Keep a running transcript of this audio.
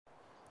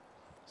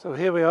So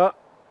here we are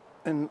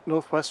in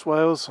northwest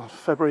Wales on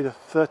February the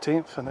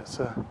 13th, and it's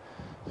a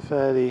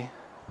fairly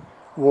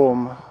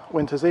warm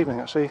winter's evening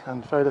actually,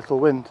 and very little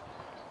wind.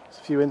 There's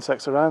a few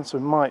insects around, so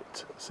we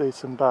might see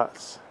some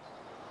bats.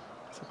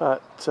 It's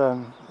about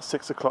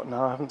 6 o'clock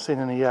now. I haven't seen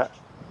any yet,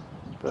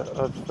 but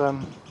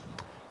I've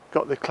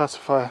got the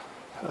classifier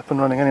up and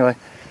running anyway,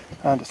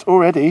 and it's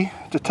already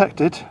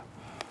detected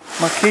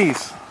my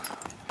keys.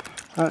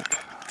 Look,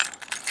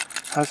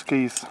 house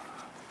keys.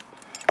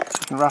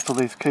 You can rattle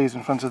these keys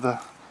in front of the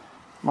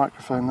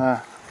microphone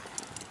there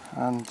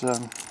and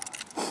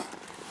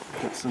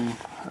get some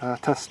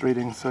test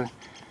readings. So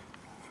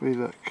if we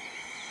look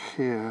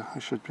here,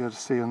 we should be able to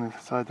see on the other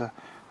side there.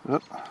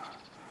 Oop.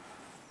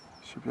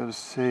 Should be able to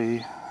see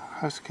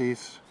house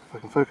keys if I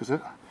can focus it,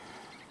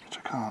 which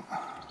I can't.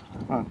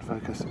 It won't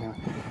focus anyway.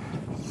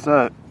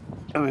 So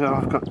here we are.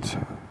 I've got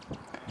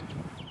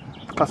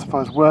the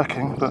classifier's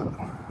working, but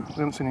we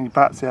haven't seen any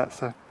bats yet,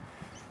 so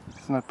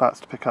there's no bats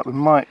to pick up. We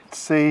might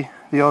see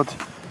the odd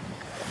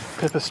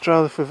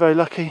pipistrelle if we're very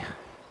lucky.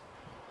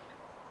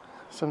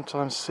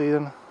 Sometimes see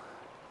them.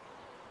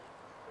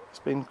 It's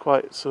been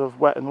quite sort of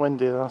wet and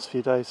windy the last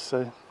few days,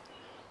 so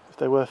if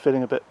they were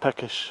feeling a bit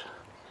peckish,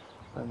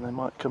 then they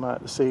might come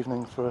out this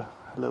evening for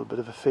a little bit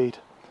of a feed.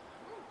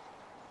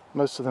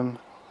 Most of them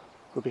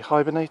will be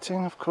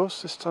hibernating, of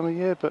course, this time of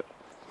year, but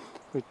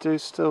we do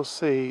still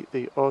see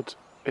the odd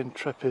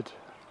intrepid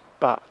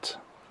bat.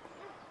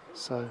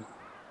 So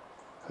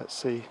let's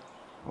see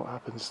what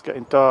happens. It's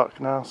getting dark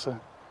now, so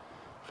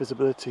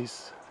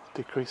visibility's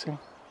decreasing.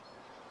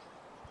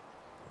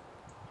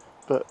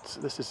 But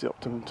this is the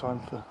optimum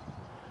time for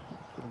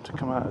them to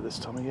come out at this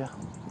time of year.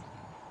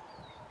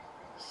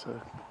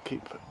 So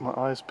keep my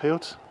eyes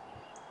peeled,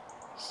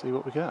 see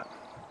what we get.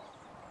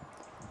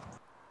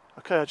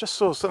 Okay, I just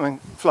saw something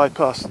fly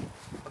past.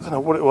 I don't know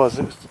what it was.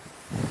 I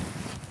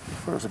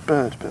thought it was a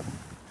bird, but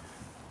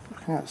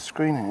looking at the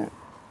screen here,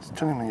 it's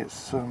telling me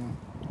it's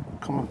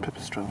common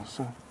pipistrelle.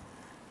 So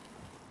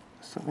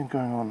there's something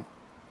going on.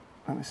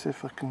 Let me see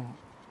if I can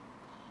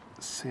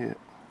see it.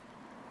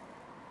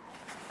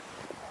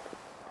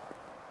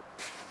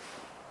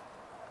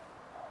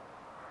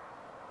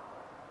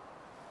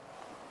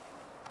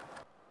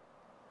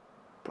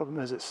 Problem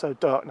is it's so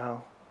dark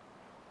now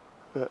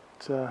that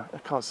I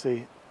can't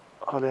see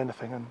hardly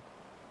anything, and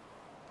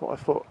what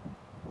I thought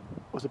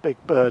was a big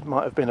bird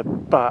might have been a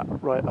bat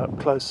right up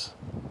close.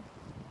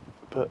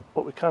 But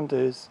what we can do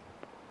is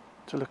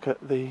to look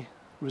at the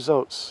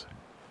results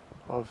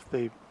of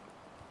the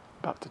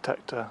bat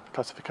detector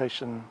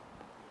classification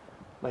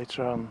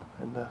later on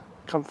in the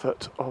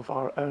comfort of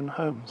our own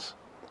homes,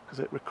 because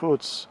it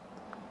records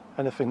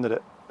anything that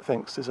it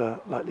thinks is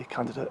a likely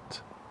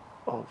candidate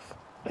of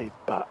a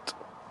bat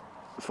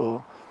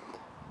for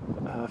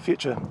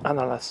future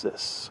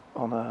analysis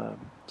on a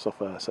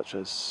software such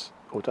as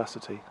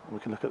Audacity. And we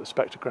can look at the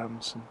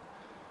spectrograms and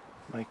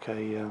make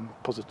a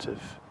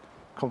positive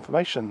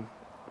confirmation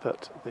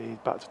that the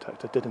bat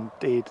detector did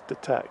indeed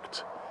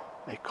detect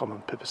a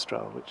common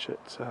pipistrelle, which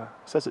it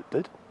says it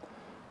did,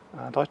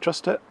 and I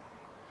trust it,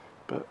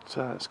 but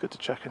it's good to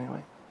check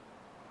anyway.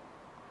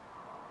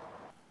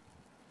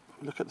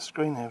 If we look at the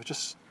screen here, we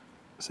just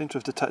seem to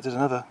have detected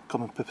another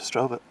common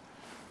pipistrelle, but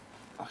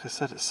like I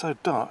said, it's so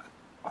dark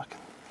I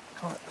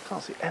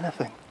can't see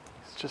anything.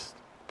 It's just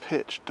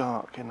pitch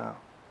dark here now,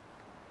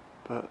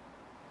 but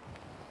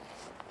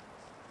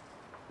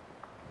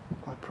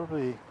I'm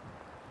probably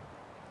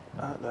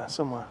out there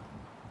somewhere.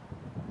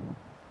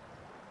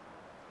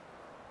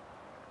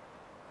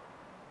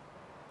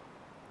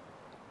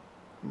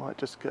 Might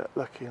just get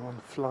lucky and one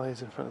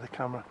flies in front of the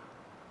camera.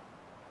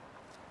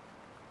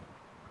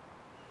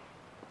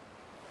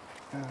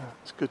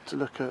 It's good to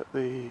look at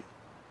the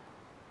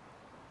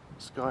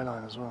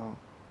skyline as well.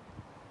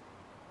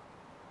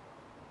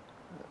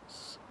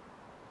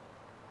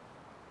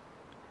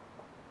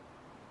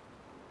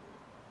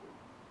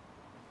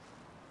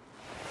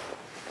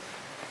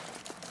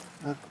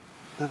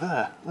 They're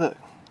there. Look,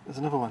 there's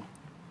another one.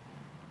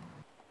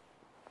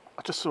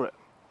 I just saw it.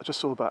 I just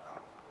saw a bat.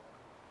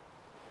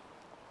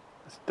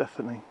 There's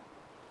definitely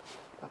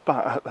a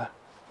bat out there.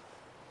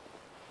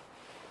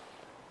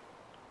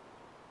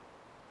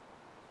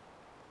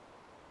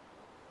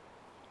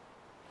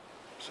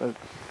 So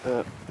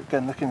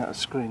again, looking at a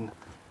screen,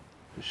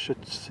 you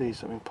should see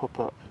something pop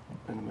up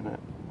in a minute.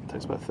 It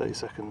takes about 30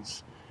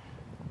 seconds.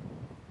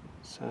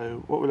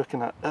 So what we're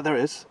looking at, there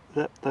it is.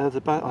 There's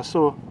the bat. I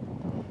saw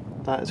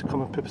that is a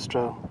common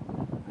pipistrelle.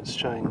 It's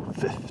showing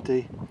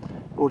 50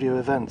 audio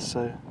events,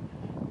 so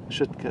I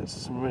should get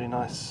some really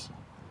nice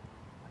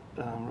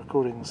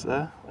recordings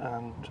there,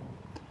 and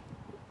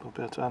we'll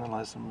be able to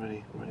analyse them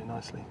really, really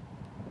nicely.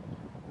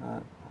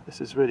 This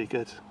is really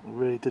good. I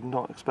really did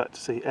not expect to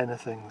see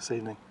anything this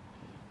evening,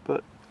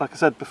 but like I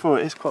said before,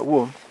 it is quite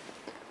warm.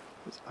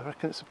 I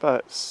reckon it's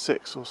about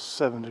 6 or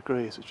 7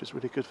 degrees, which is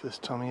really good for this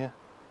time of year,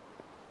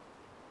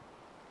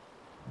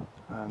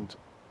 and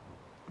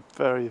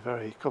very,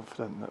 very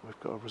confident that we've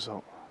got a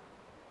result.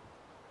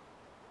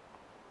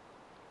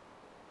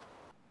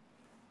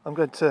 I'm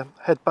going to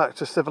head back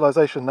to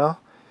civilization now,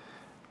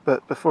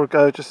 but before I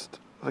go, just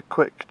a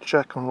quick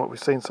check on what we've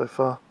seen so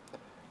far.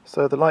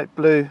 So the light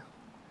blue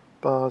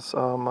bars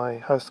are my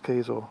house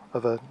keys or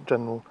other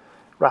general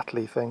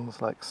rattly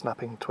things like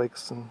snapping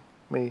twigs and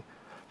me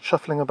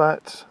shuffling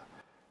about,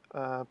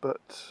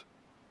 but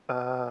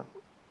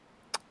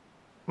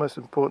most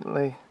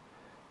importantly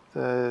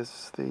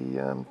there's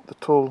the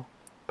tall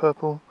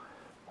purple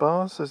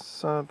bars.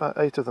 There's about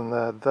 8 of them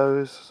there.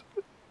 Those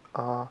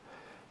are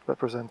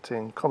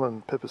representing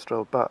common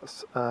pipistrelle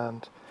bats,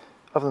 and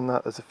other than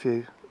that there's a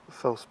few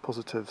false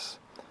positives.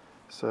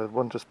 So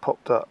one just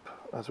popped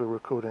up as we're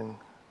recording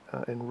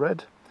in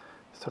red.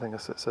 It's telling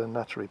us it's a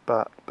nattery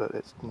bat, but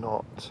it's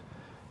not.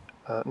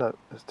 No,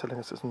 it's telling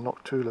us it's a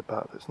noctula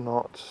bat. It's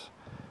not.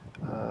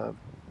 You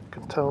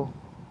can tell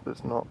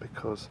it's not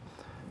because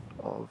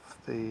of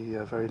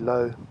the very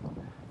low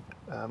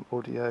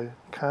audio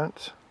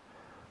count.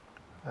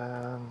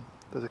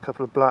 There's a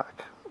couple of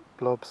black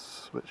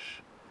blobs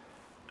which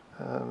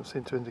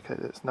seem to indicate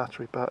that it's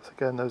nattery bats.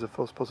 Again, those are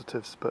false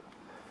positives, but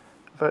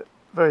very,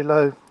 very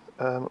low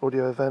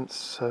audio events,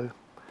 so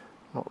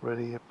not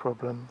really a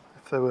problem.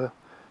 If there were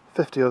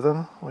 50 of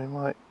them, we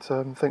might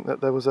think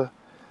that there was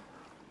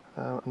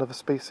another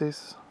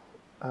species,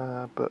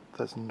 but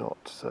there's not.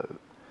 So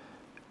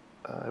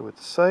I would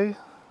say,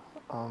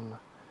 on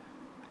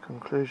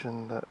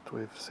conclusion, that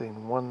we've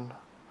seen one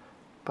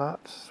bat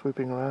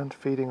swooping around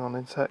feeding on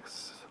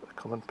insects, a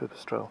common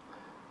pipistrelle.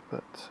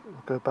 But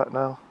we'll go back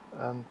now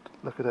and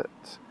look at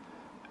it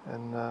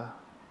in a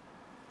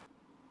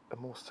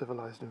more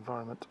civilized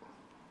environment.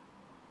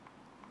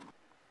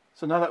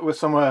 So now that we're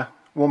somewhere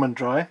warm and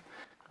dry,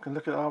 we can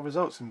look at our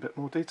results in a bit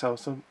more detail.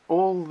 So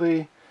all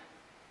the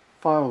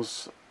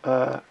files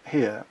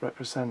here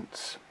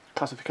represent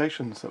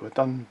classifications that were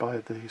done by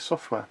the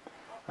software,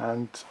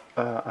 and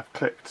I've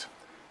clicked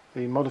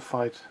the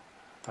modified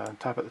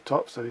tab at the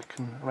top so you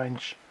can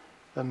arrange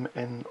them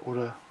in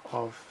order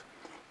of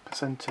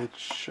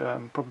percentage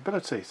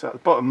probability. So at the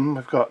bottom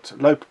we've got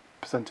low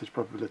percentage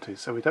probability,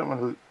 so we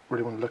don't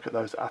really want to look at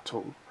those at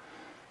all.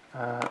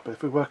 But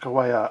if we work our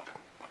way up,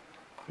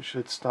 we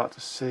should start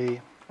to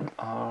see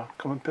our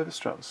common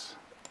pipistrelles,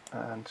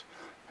 and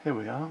here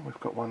we are. We've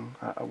got one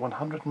at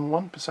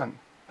 101%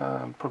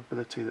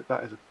 probability that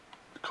that is a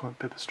common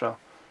pipistrelle,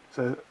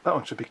 so that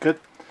one should be good.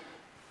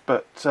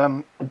 But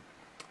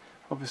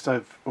obviously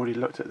I've already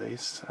looked at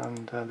these,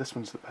 and this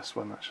one's the best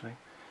one actually.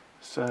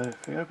 So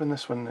if we open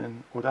this one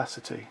in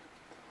Audacity,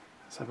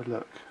 let's have a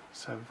look.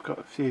 So we've got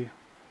a few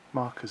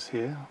markers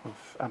here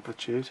of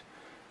amplitude,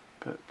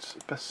 but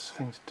the best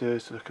thing to do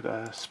is to look at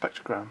a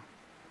spectrogram.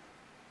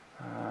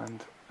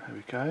 And here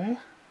we go.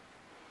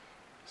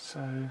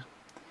 So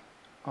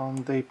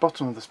on the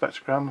bottom of the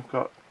spectrogram we've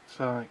got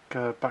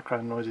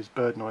background noises,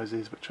 bird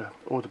noises, which are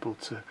audible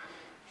to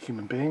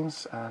human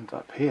beings, and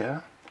up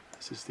here,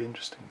 this is the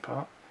interesting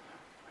part,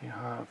 we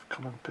have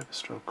common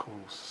pipistrelle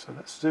calls. So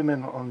let's zoom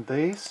in on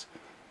these.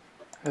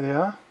 Here they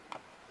are.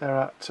 They're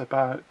at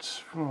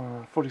about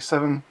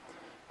 47k,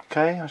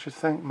 I should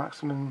think,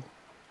 maximum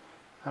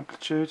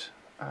amplitude,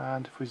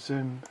 and if we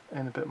zoom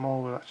in a bit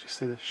more we'll actually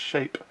see the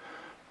shape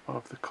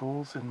of the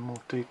calls in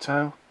more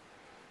detail.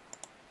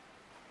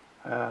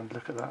 And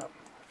look at that,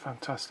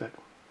 fantastic.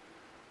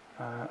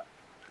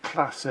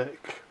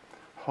 Classic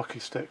hockey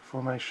stick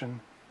formation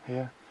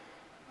here,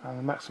 and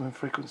the maximum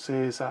frequency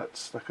is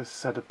at, like I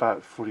said,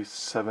 about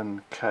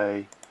 47k.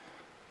 You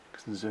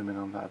can zoom in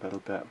on that a little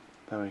bit.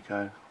 There we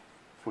go,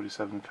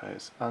 47k.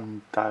 is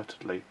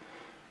undoubtedly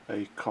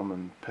a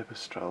common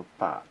pipistrelle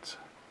bat.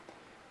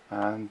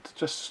 And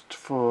just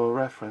for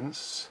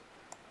reference,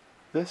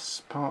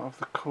 this part of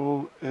the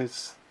call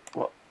is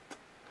what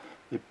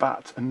the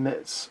bat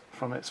emits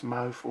from its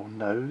mouth or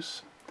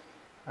nose,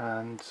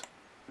 and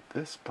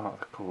this part of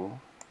the call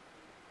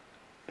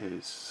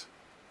is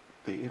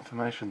the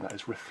information that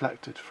is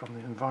reflected from the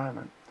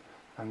environment,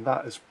 and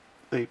that is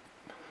the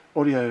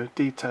audio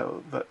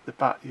detail that the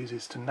bat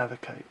uses to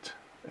navigate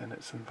in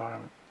its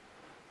environment.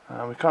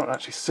 We can't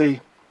actually see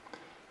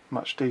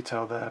much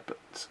detail there,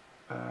 but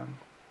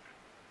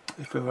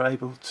if we were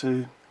able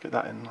to get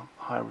that in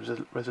higher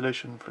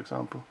resolution, for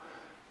example,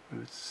 we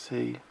would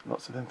see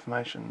lots of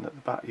information that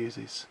the bat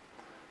uses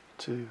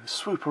to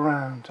swoop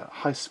around at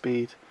high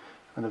speed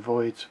and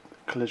avoid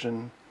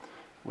collision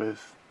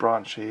with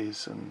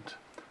branches and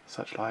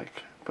such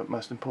like, but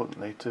most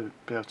importantly to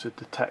be able to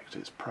detect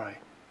its prey,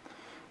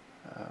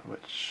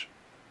 which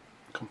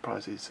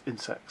comprises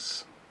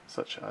insects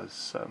such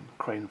as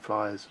crane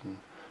flies and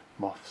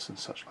moths and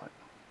such like.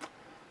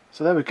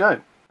 So there we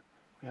go.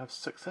 We have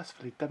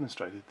successfully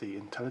demonstrated the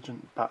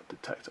intelligent bat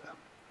detector.